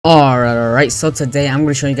Alright, so today I'm going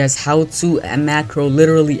to show you guys how to macro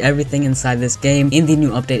literally everything inside this game in the new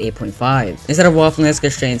update 8.5. Instead of waffling, let's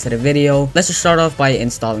get straight into the video. Let's just start off by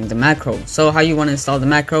installing the macro. So how you want to install the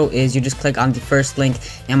macro is you just click on the first link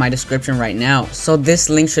in my description right now. So this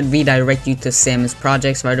link should redirect you to Sam's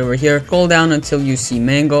projects right over here. Scroll down until you see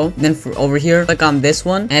Mango. Then for over here, click on this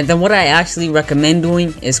one. And then what I actually recommend doing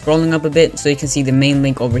is scrolling up a bit so you can see the main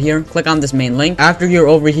link over here. Click on this main link. After you're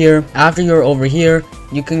over here,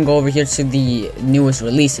 you can go over here to the newest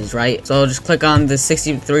releases, right? So just click on the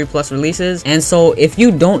 63 plus releases. And so if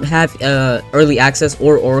you don't have early access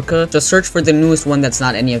or Orca, just search for the newest one that's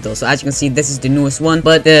not any of those. So as you can see, this is the newest one,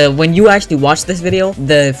 but when you actually watch this video,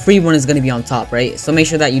 the free one is going to be on top, right? So make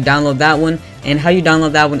sure that you download that one. And how you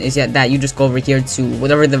download that one is that you just go over here to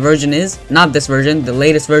whatever the version is, not this version, the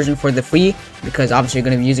latest version for the free, because obviously you're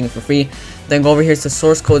going to be using it for free. Then go over here to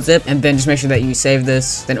source code zip, and then just make sure that you save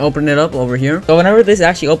this, then open it up over here. So whenever this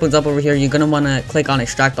actually opens up over here, you're going to want to click on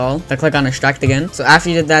extract all, then click on extract again. So after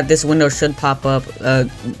you did that, this window should pop up.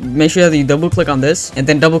 Make sure that you double click on this, and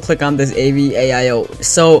then double click on this AV AIO.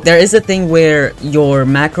 So there is a thing where your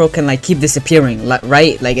macro can like keep disappearing,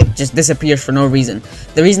 right? Like it just disappears for no reason.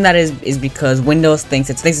 The reason that is because Windows thinks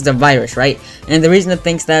it's a virus, right? And the reason it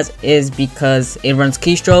thinks that is because it runs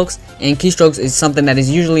keystrokes, and keystrokes is something that is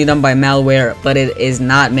usually done by malware, but it is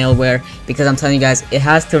not malware, because I'm telling you guys, it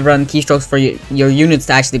has to run keystrokes for your units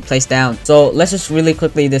to actually place down. So let's just really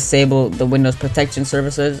quickly disable the Windows protection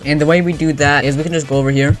services, and the way we do that is we can just go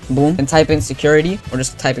over here, boom, and type in security, or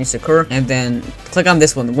just typing secure, and then click on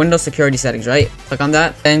this one, Windows security settings, right? Click on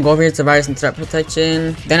that, then go over here to virus and threat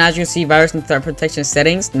protection. Then as you can see, virus and threat protection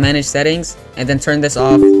settings, manage settings, and then turn this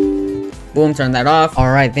off. Boom, turn that off.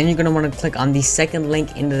 Alright, then you're going to want to click on the second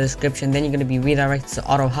link in the description. Then you're going to be redirected to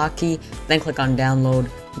AutoHotkey. Then click on download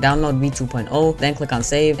v2.0, then click on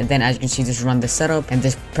save, and then as you can see, just run the setup and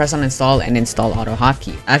just press on install and install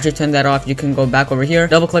AutoHotkey. After you turn that off, you can go back over here,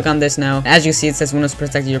 double click on this now. As you see, it says Windows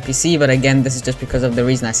protect your PC, but again, this is just because of the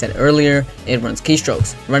reason I said earlier. It runs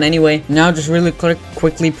keystrokes. Run anyway. Now just really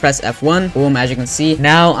quickly press F1. Boom, as you can see.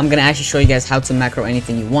 Now I'm gonna actually show you guys how to macro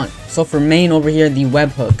anything you want. So for main over here, the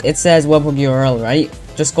webhook, it says webhook URL, right?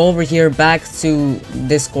 Just go over here back to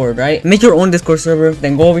Discord, right? Make your own Discord server,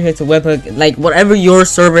 then go over here to webhook, like whatever your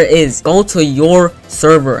server is, go to your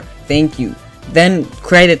server. Thank you. Then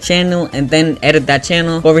create a channel and then edit that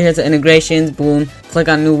channel. Go over here to integrations, boom, click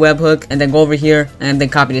on new webhook, and then go over here and then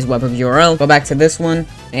copy this webhook URL, go back to this one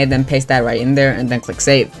and then paste that right in there and then click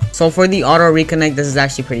save. So for the auto reconnect, this is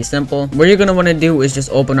actually pretty simple. What you're gonna want to do is just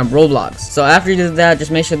open up Roblox. So after you do that,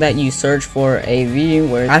 just make sure that you search for AV,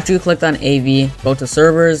 where after you clicked on AV, go to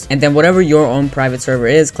servers, and then whatever your own private server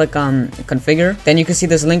is, click on configure. Then you can see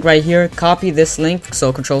this link right here, copy this link,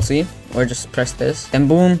 so Control C, or just press this, then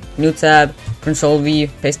boom, new tab, Control V,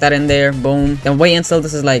 paste that in there, boom. Then wait until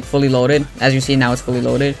this is like fully loaded. As you see now, it's fully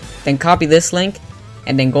loaded. Then copy this link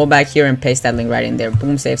and then go back here and paste that link right in there.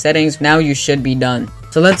 Boom, save settings. Now you should be done.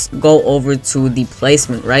 So let's go over to the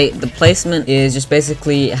placement, right? The placement is just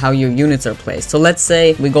basically how your units are placed. So let's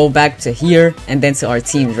say we go back to here and then to our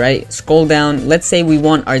teams, right? Scroll down. Let's say we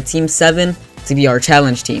want our team 7 to be our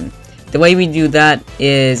challenge team. The way we do that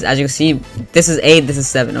is, as you can see, this is 8, this is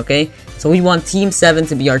 7, okay? So we want team 7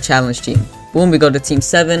 to be our challenge team. Boom, we go to team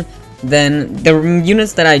 7. Then the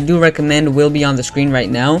units that I do recommend will be on the screen right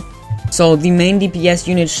now. So the main DPS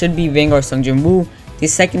unit should be Vanguards Settings. The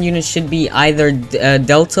second unit should be either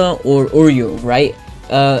Delta or Uryu, right?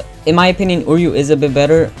 In my opinion, Uryu is a bit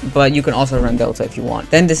better, but you can also run Delta if you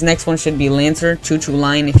want. Then this next one should be Lancer, Choo Choo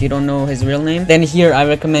Line if you don't know his real name. Then here I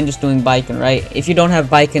recommend just doing Baiken, right? If you don't have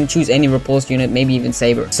Baiken, choose any repulsed unit, maybe even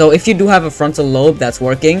Saber. So if you do have a frontal lobe that's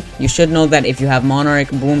working, you should know that if you have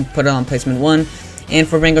Monarch, boom, put it on placement 1. And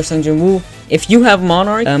for Vanguards Settings, if you have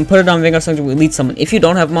Monarch, put it on Vanguards Settings Elite Summon. If you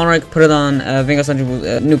don't have Monarch, put it on Vanguards Settings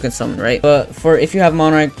Nuke and Summon, right? But for if you have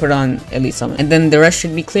Monarch, put it on Elite Summon. And then the rest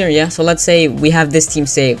should be clear, yeah? So let's say we have this team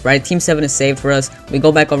saved, right? Team 7 is saved for us. We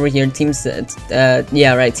go back over here, Team 7,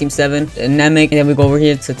 Namek, and then we go over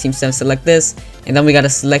here to Team 7, select this. And then we gotta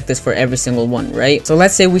select this for every single one, right? So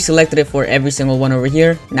let's say we selected it for every single one over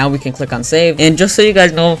here. Now we can click on save. And just so you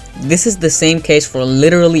guys know, this is the same case for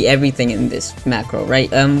literally everything in this macro, right?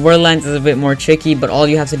 Worldlines is a bit more tricky, but all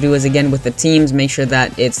you have to do is, again, with the teams, make sure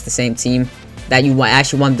that it's the same team that you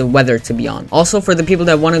actually want the weather to be on. Also, for the people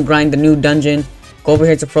that want to grind the new dungeon, go over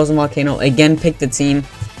here to Frozen Volcano, again, pick the team,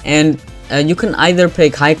 and you can either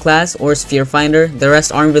pick high class or sphere finder. The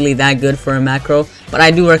rest aren't really that good for a macro, but I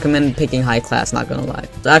do recommend picking high class, not gonna lie.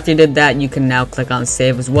 So after you did that, you can now click on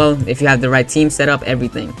save as well if you have the right team set up,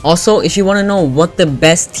 everything. Also, if you want to know what the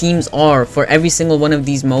best teams are for every single one of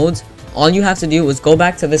these modes, all you have to do is go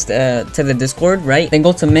back to this to the Discord, right? Then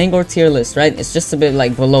go to Mango tier list, right? It's just a bit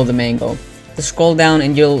like below the Mango. To scroll down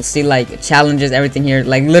and you'll see like challenges, everything here,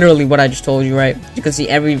 like literally what I just told you, right? You can see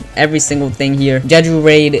every single thing here. Jeju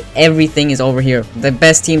raid, everything is over here. The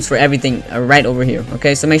best teams for everything are right over here.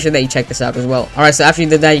 Okay, so make sure that you check this out as well. All right, so after you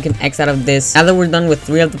did that, you can X out of this. Now that we're done with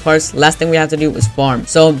 3 of the parts, last thing we have to do is farm.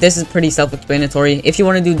 So this is pretty self-explanatory. If you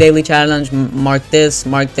want to do daily challenge, mark this,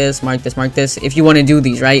 mark this, mark this, mark this, if you want to do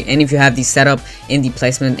these, right? And if you have these set up in the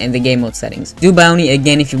placement and the game mode settings. Do bounty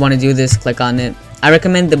again. If you want to do this, click on it. I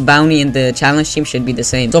recommend the bounty and the challenge team should be the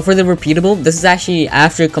same. So for the repeatable, this is actually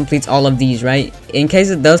after it completes all of these, right? In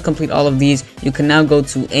case it does complete all of these, you can now go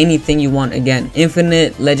to anything you want again.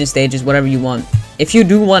 Infinite, legend stages, whatever you want. If you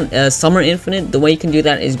do want summer infinite, the way you can do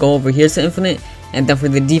that is go over here to infinite, and then for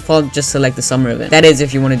the default, just select the summer event. That is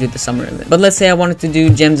if you want to do the summer event. But let's say I wanted to do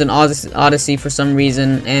gems and Odyssey for some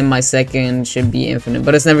reason, and my second should be infinite,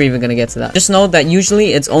 but it's never even gonna get to that. Just know that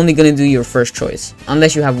usually it's only gonna do your first choice,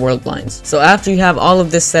 unless you have world blinds. So after you have all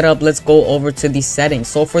of this set up, let's go over to the settings.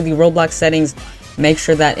 So for the Roblox settings, make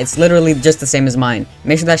sure that it's literally just the same as mine.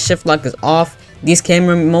 Make sure that shift lock is off. These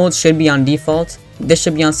camera modes should be on default. This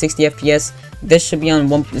should be on 60 FPS. This should be on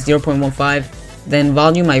 0.15. Then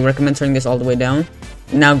volume, I recommend turning this all the way down.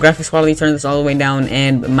 Now graphics quality, turn this all the way down,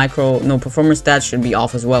 and performance stats should be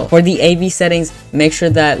off as well. For the AV settings, make sure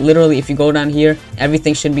that literally if you go down here,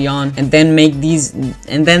 everything should be on, and then make these,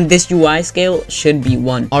 and then this UI scale should be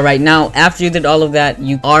 1. Alright, now after you did all of that,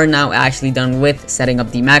 you are now actually done with setting up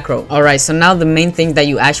the macro. Alright, so now the main thing that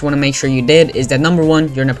you actually want to make sure you did is that number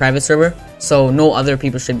 1, you're in a private server, so no other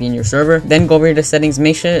people should be in your server. Then go over here to settings,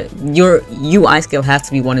 make sure your UI scale has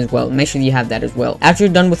to be 1 as well. Make sure you have that as well. After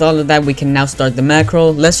you're done with all of that, we can now start the macro.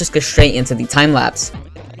 Let's just get straight into the time lapse.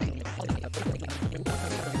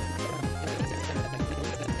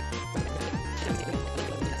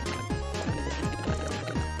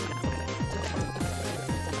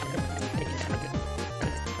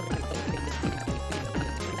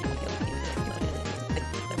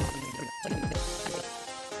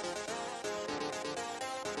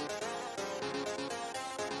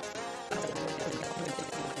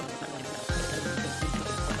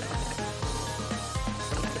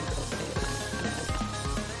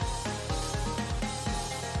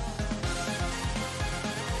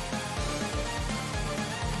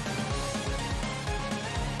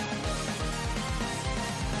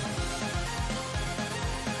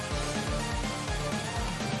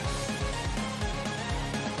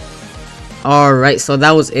 Alright, so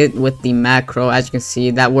that was it with the macro. As you can see,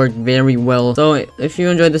 that worked very well. So if you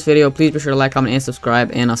enjoyed this video, please be sure to like, comment, and subscribe,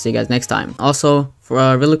 and I'll see you guys next time. Also,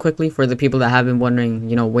 for really quickly, for the people that have been wondering,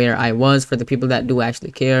 you know, where I was, for the people that do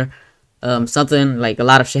actually care, something like a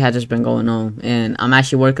lot of shit had just been going on, and I'm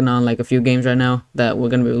actually working on like a few games right now that we're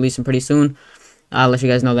gonna be releasing pretty soon. I'll let you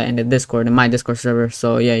guys know that in the Discord, in my Discord server.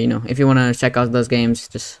 So yeah, you know, if you want to check out those games,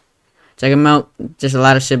 just check them out. Just a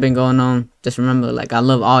lot of shit been going on. Just remember, like, I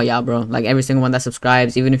love all y'all, bro. Like, every single one that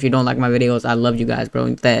subscribes. Even if you don't like my videos, I love you guys,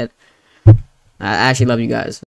 bro. That I actually love you guys.